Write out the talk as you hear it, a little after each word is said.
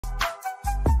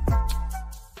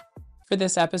For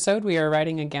this episode, we are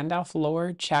writing a Gandalf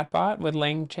lore chatbot with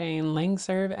LangChain,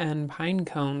 LangServe, and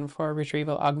Pinecone for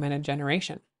retrieval augmented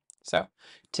generation. So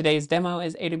today's demo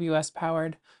is AWS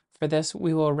powered. For this,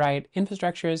 we will write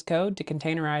infrastructure as code to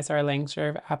containerize our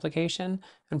LangServe application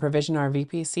and provision our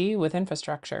VPC with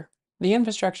infrastructure. The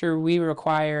infrastructure we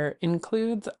require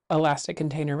includes Elastic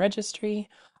Container Registry,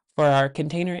 for our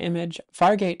container image,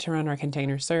 Fargate to run our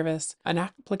container service, an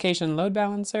application load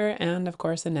balancer, and of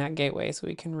course a NAT gateway so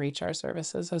we can reach our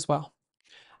services as well.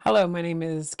 Hello, my name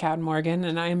is Kat Morgan,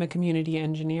 and I am a community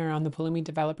engineer on the Pulumi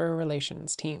developer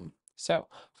relations team. So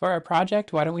for our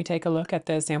project, why don't we take a look at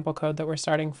the sample code that we're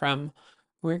starting from.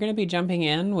 We're going to be jumping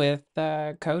in with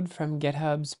the code from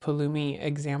GitHub's Pulumi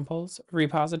examples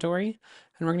repository,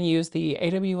 and we're going to use the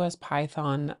AWS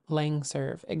Python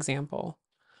LangServe example.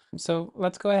 So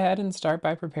let's go ahead and start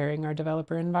by preparing our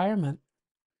developer environment.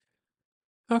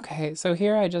 Okay, so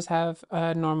here I just have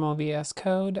a normal VS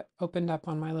Code opened up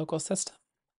on my local system.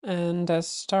 And to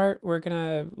start, we're going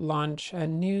to launch a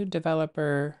new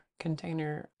developer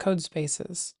container, code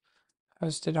spaces,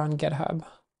 hosted on GitHub.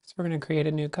 So we're going to create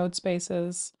a new code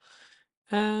spaces,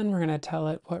 and we're going to tell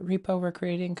it what repo we're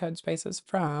creating code spaces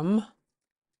from.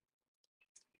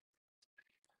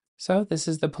 So this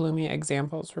is the Pulumi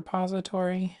examples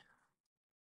repository.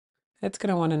 It's going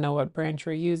to want to know what branch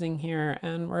we're using here,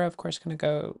 and we're of course going to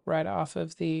go right off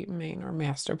of the main or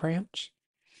master branch.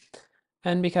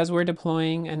 And because we're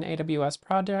deploying an AWS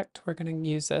project, we're going to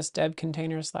use this dev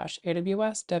container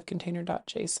 /AWS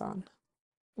devcontainer.json.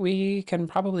 We can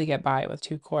probably get by with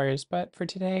 2 cores, but for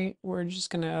today, we're just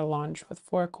going to launch with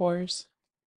 4 cores.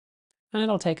 And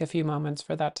it'll take a few moments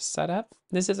for that to set up.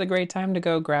 This is a great time to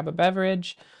go grab a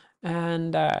beverage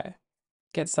and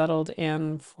get settled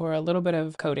in for a little bit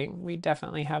of coding. We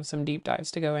definitely have some deep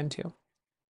dives to go into.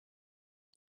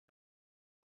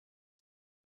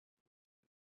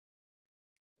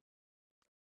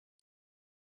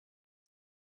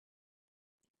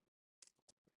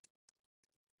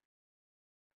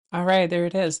 All right, there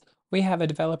it is. We have a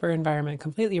developer environment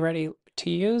completely ready to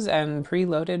use and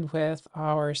preloaded with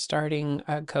our starting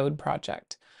code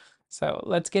project. So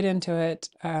let's get into it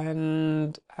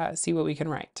and see what we can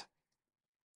write.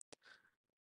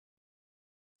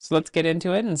 So let's get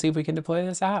into it and see if we can deploy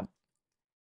this app.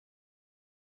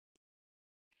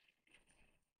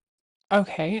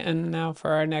 Okay, and now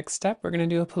for our next step, we're going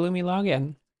to do a Pulumi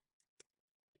login.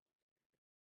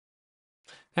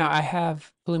 Now I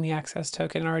have Pulumi access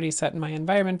token already set in my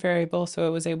environment variable, so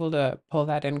it was able to pull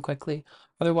that in quickly.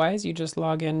 Otherwise, you just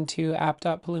log into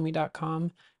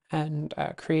app.pulumi.com and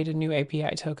create a new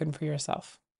API token for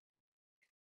yourself.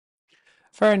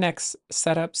 For our next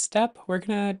setup step, we're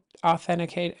going to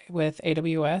authenticate with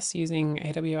AWS using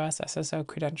AWS SSO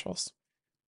credentials.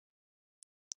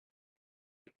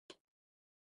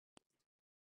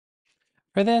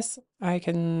 For this, I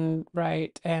can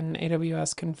write an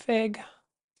AWS config,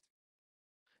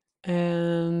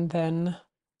 and then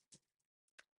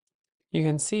you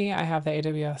can see I have the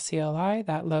AWS CLI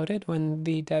that loaded when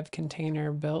the dev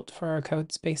container built for our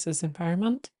code spaces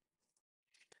environment.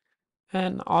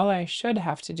 And all I should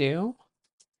have to do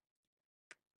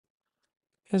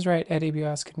is write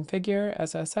AWS configure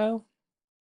SSO.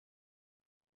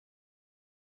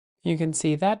 You can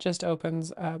see that just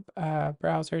opens up a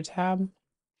browser tab,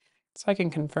 so I can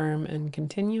confirm and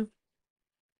continue.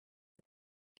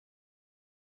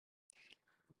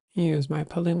 Use my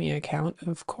Pulumi account,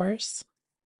 of course,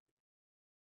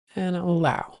 and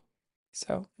allow.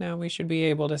 So now we should be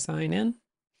able to sign in.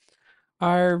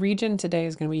 Our region today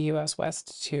is going to be US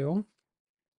West 2.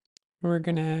 We're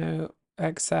going to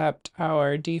accept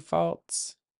our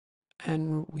defaults,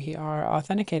 and we are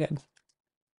authenticated.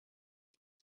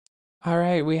 All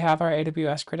right, we have our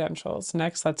AWS credentials.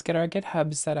 Next, let's get our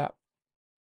GitHub set up.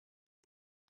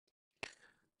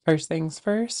 First things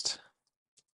first,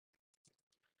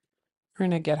 we're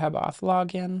going to GitHub auth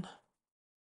login.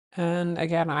 And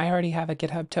again, I already have a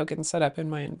GitHub token set up in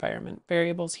my environment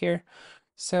variables here.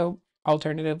 So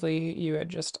alternatively, you would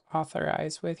just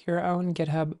authorize with your own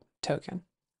GitHub token.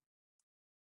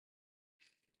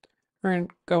 We're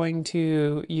going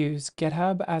to use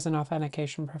GitHub as an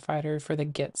authentication provider for the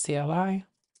Git CLI.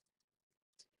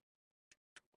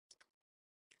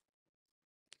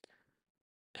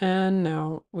 And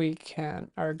now we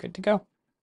are good to go.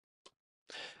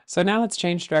 So now let's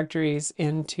change directories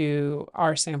into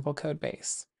our sample code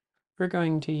base. We're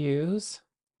going to use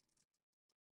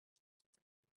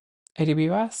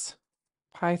AWS,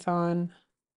 Python,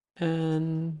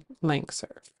 and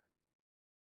LangServe.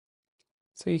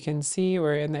 So you can see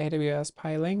we're in the AWS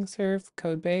PyLangServe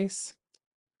code base.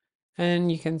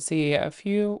 And you can see a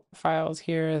few files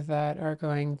here that are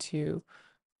going to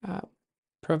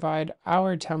provide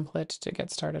our template to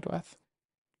get started with.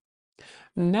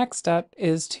 Next up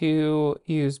is to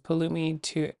use Pulumi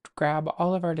to grab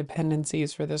all of our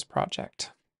dependencies for this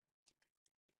project.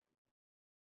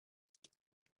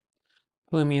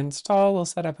 Pulumi install will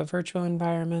set up a virtual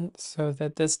environment so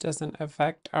that this doesn't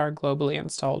affect our globally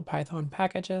installed Python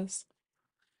packages.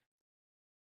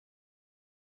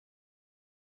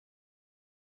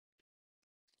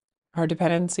 Our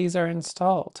dependencies are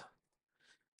installed.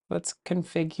 Let's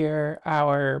configure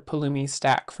our Pulumi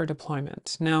stack for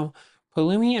deployment. Now,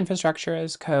 Pulumi infrastructure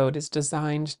as code is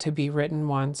designed to be written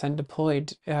once and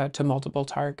deployed to multiple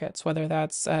targets, whether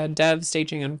that's dev,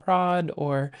 staging, and prod,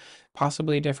 or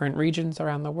possibly different regions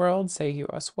around the world, say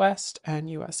US West and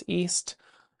US East.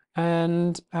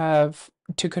 And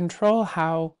to control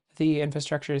how the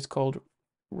infrastructure as code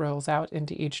rolls out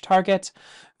into each target,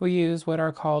 we use what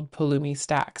are called Pulumi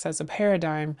stacks as a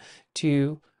paradigm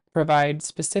to provide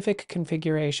specific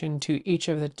configuration to each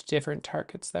of the different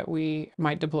targets that we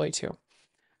might deploy to.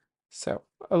 So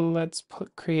let's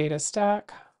create a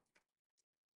stack.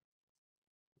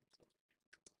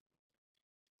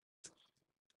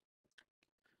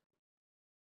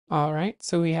 All right,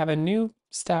 so we have a new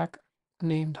stack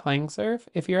named LangServe.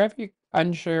 If you're ever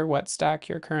unsure what stack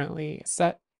you're currently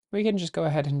set, we can just go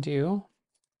ahead and do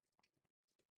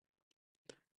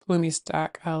Pulumi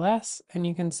stack ls, and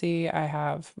you can see I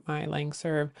have my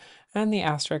LangServe, and the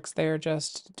asterisk there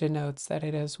just denotes that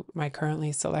it is my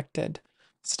currently selected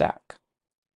stack.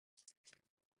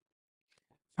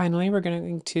 Finally, we're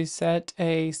going to set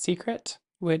a secret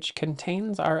which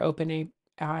contains our OpenAI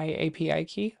API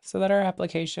key so that our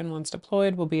application, once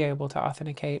deployed, will be able to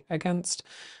authenticate against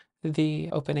the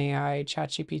OpenAI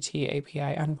ChatGPT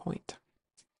API endpoint.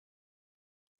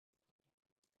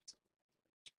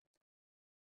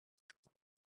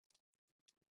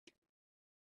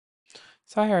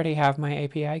 So I already have my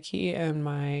API key in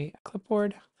my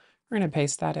clipboard. We're going to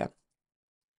paste that in.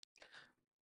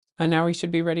 And now we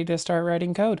should be ready to start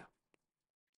writing code.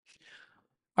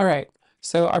 All right,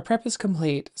 so our prep is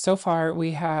complete. So far,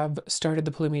 we have started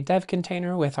the Pulumi dev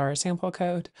container with our sample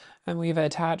code, and we've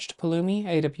attached Pulumi,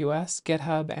 AWS,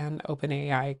 GitHub, and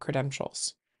OpenAI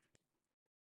credentials.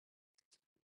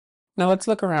 Now let's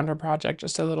look around our project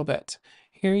just a little bit.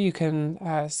 Here you can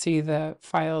see the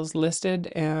files listed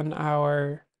in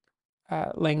our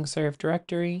LangServe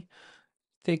directory.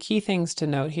 The key things to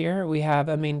note here, we have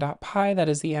a main.py that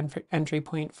is the entry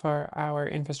point for our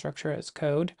infrastructure as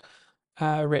code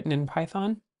written in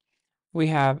Python. We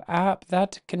have app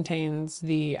that contains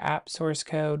the app source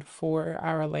code for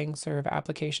our LangServe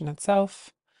application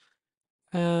itself.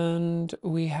 And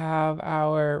we have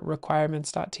our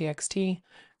requirements.txt.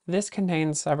 This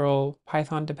contains several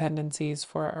Python dependencies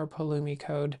for our Pulumi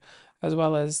code, as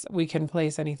well as we can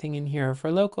place anything in here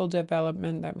for local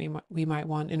development that we might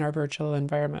want in our virtual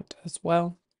environment as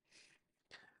well.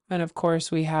 And of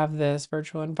course, we have this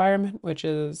virtual environment, which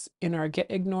is in our git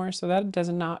ignore, so that does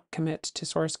not commit to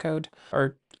source code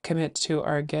or commit to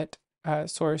our git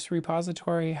source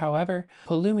repository. However,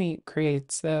 Pulumi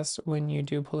creates this when you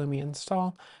do Pulumi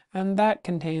install, and that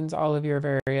contains all of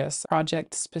your various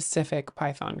project-specific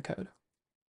Python code.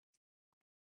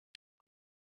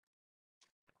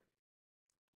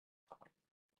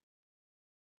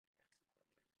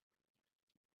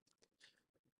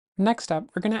 Next up,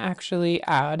 we're going to actually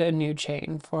add a new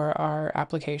chain for our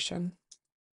application.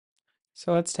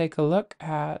 So let's take a look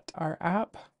at our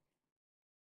app.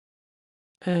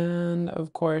 And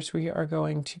of course, we are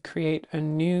going to create a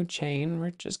new chain.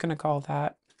 We're just going to call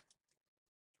that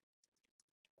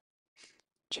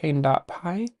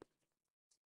chain.py.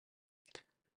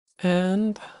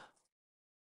 And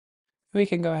we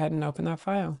can go ahead and open that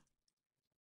file.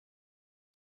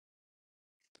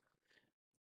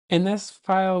 In this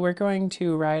file, we're going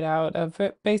to write out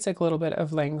a basic little bit of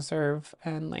LangServe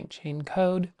and LangChain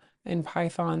code in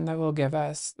Python that will give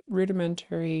us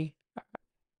rudimentary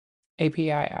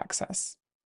API access.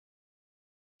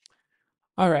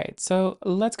 All right, so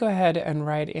let's go ahead and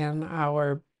write in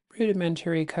our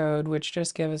rudimentary code, which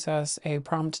just gives us a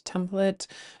prompt template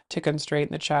to constrain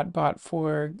the chatbot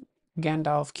for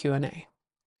Gandalf Q&A.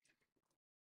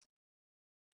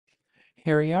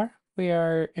 Here we are. We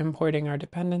are importing our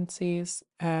dependencies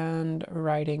and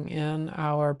writing in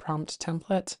our prompt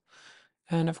template.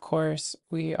 And of course,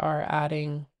 we are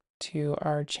adding to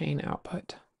our chain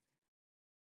output.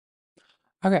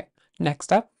 Okay,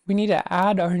 next up, we need to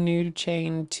add our new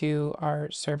chain to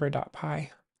our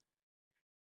server.py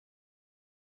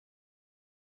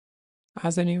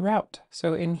as a new route.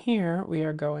 So in here, we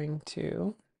are going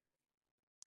to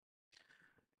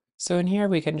So in here,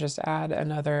 we can just add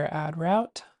another add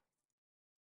route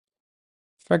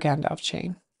for Gandalf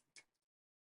chain.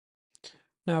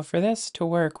 Now for this to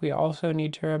work, we also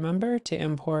need to remember to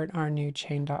import our new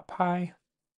chain.py.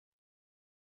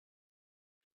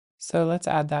 So let's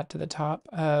add that to the top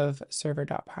of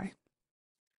server.py.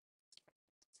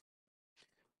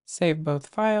 Save both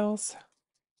files.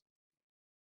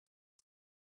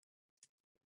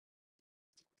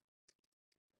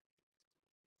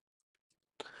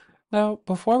 Now,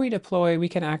 before we deploy, we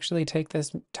can actually take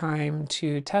this time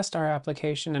to test our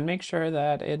application and make sure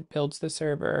that it builds the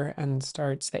server and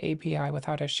starts the API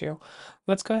without issue.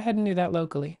 Let's go ahead and do that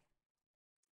locally.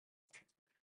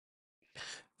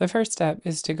 The first step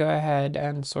is to go ahead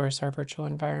and source our virtual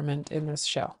environment in this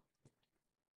shell.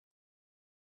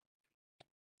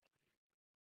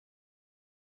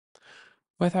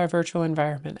 With our virtual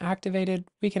environment activated,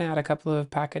 we can add a couple of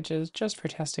packages just for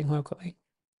testing locally.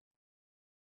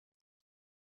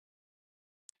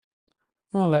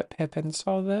 We'll let pip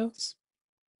install those.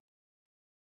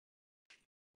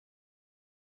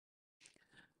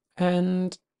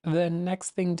 And the next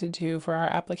thing to do for our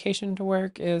application to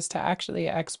work is to actually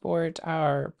export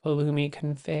our Pulumi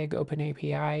config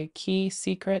OpenAPI key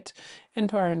secret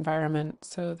into our environment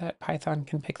so that Python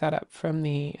can pick that up from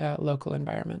the local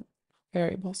environment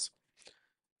variables.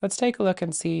 Let's take a look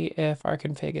and see if our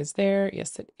config is there.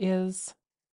 Yes, it is.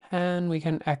 And we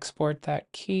can export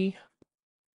that key.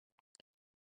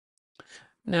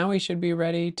 Now we should be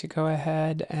ready to go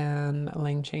ahead and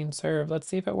LangChain serve. Let's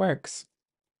see if it works.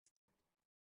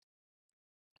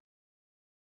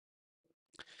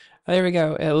 There we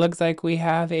go. It looks like we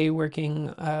have a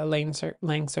working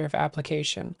LangServe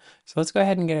application. So let's go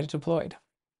ahead and get it deployed.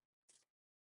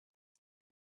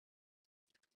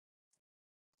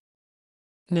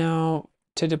 Now,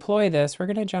 to deploy this, we're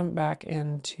going to jump back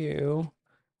into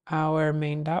our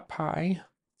main.py.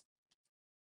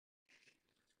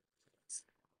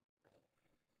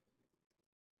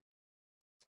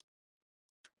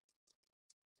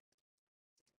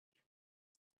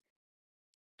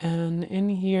 And in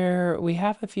here, we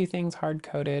have a few things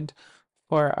hard-coded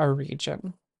for our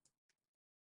region.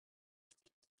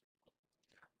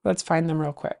 Let's find them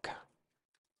real quick.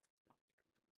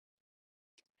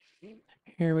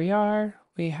 Here we are.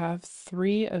 We have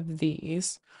 3 of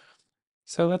these.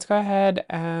 So let's go ahead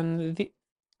and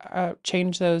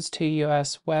change those to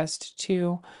US West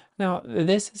 2. Now,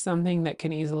 this is something that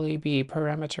can easily be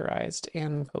parameterized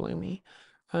in Pulumi.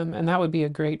 And that would be a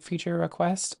great feature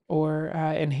request or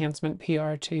enhancement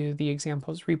PR to the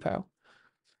examples repo.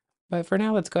 But for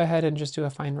now, let's go ahead and just do a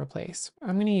find replace.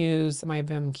 I'm going to use my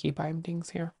Vim key bindings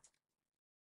here.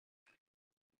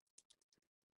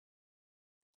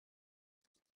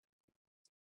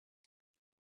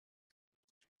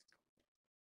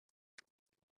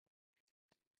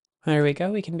 There we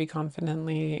go. We can be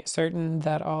confidently certain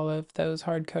that all of those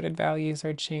hard-coded values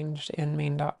are changed in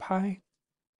main.py.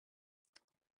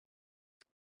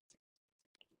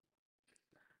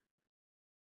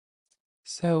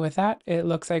 So with that, it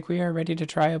looks like we are ready to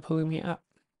try a Pulumi up.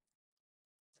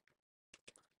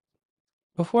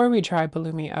 Before we try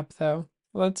Pulumi up though,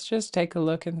 let's just take a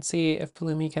look and see if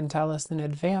Pulumi can tell us in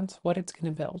advance what it's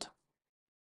going to build.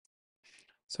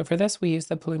 So for this, we use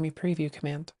the Pulumi preview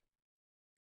command.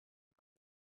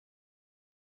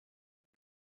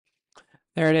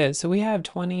 There it is. So we have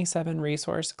 27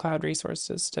 cloud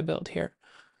resources to build here.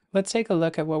 Let's take a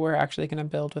look at what we're actually going to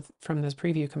build from this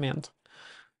preview command.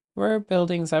 We're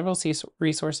building several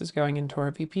resources going into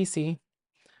our VPC.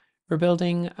 We're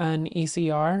building an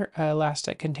ECR,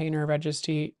 Elastic Container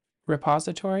Registry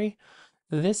Repository.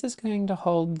 This is going to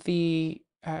hold the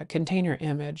container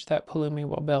image that Pulumi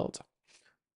will build.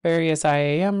 Various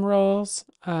IAM roles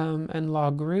and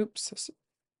log groups.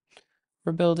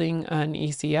 We're building an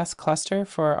ECS cluster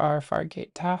for our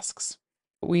Fargate tasks.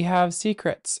 We have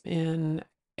secrets in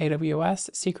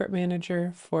AWS Secret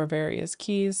Manager for various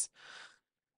keys.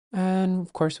 And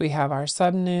of course, we have our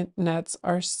subnets,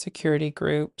 our security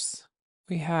groups.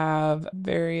 We have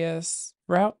various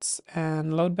routes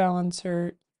and load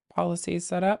balancer policies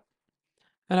set up.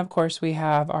 And of course, we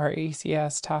have our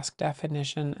ECS task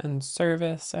definition and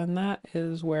service, and that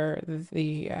is where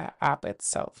the app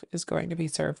itself is going to be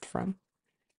served from.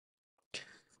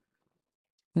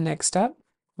 Next up,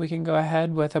 we can go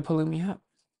ahead with a Pulumi app.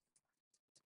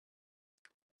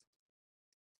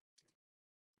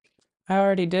 I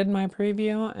already did my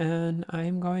preview, and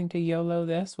I'm going to YOLO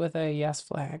this with a yes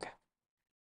flag.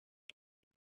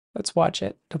 Let's watch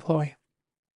it deploy.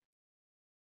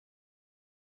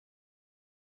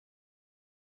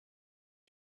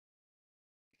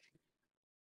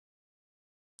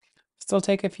 still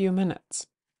take a few minutes.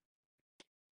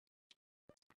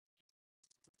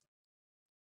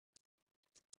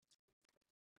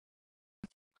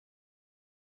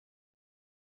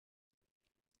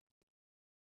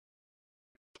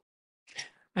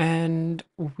 And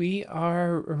we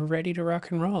are ready to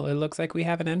rock and roll. It looks like we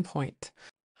have an endpoint.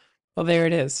 Well, there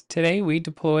it is. Today we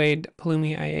deployed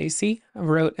Pulumi IaC,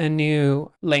 wrote a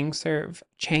new LangServe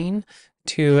chain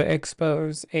to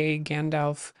expose a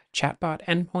Gandalf chatbot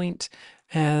endpoint,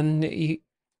 and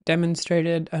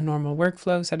demonstrated a normal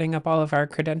workflow, setting up all of our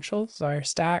credentials, our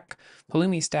stack,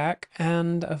 Pulumi stack,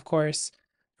 and of course,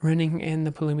 running in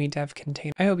the Pulumi dev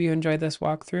container. I hope you enjoyed this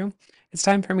walkthrough. It's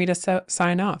time for me to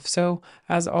sign off. So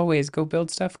as always, go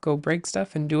build stuff, go break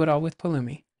stuff, and do it all with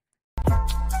Pulumi.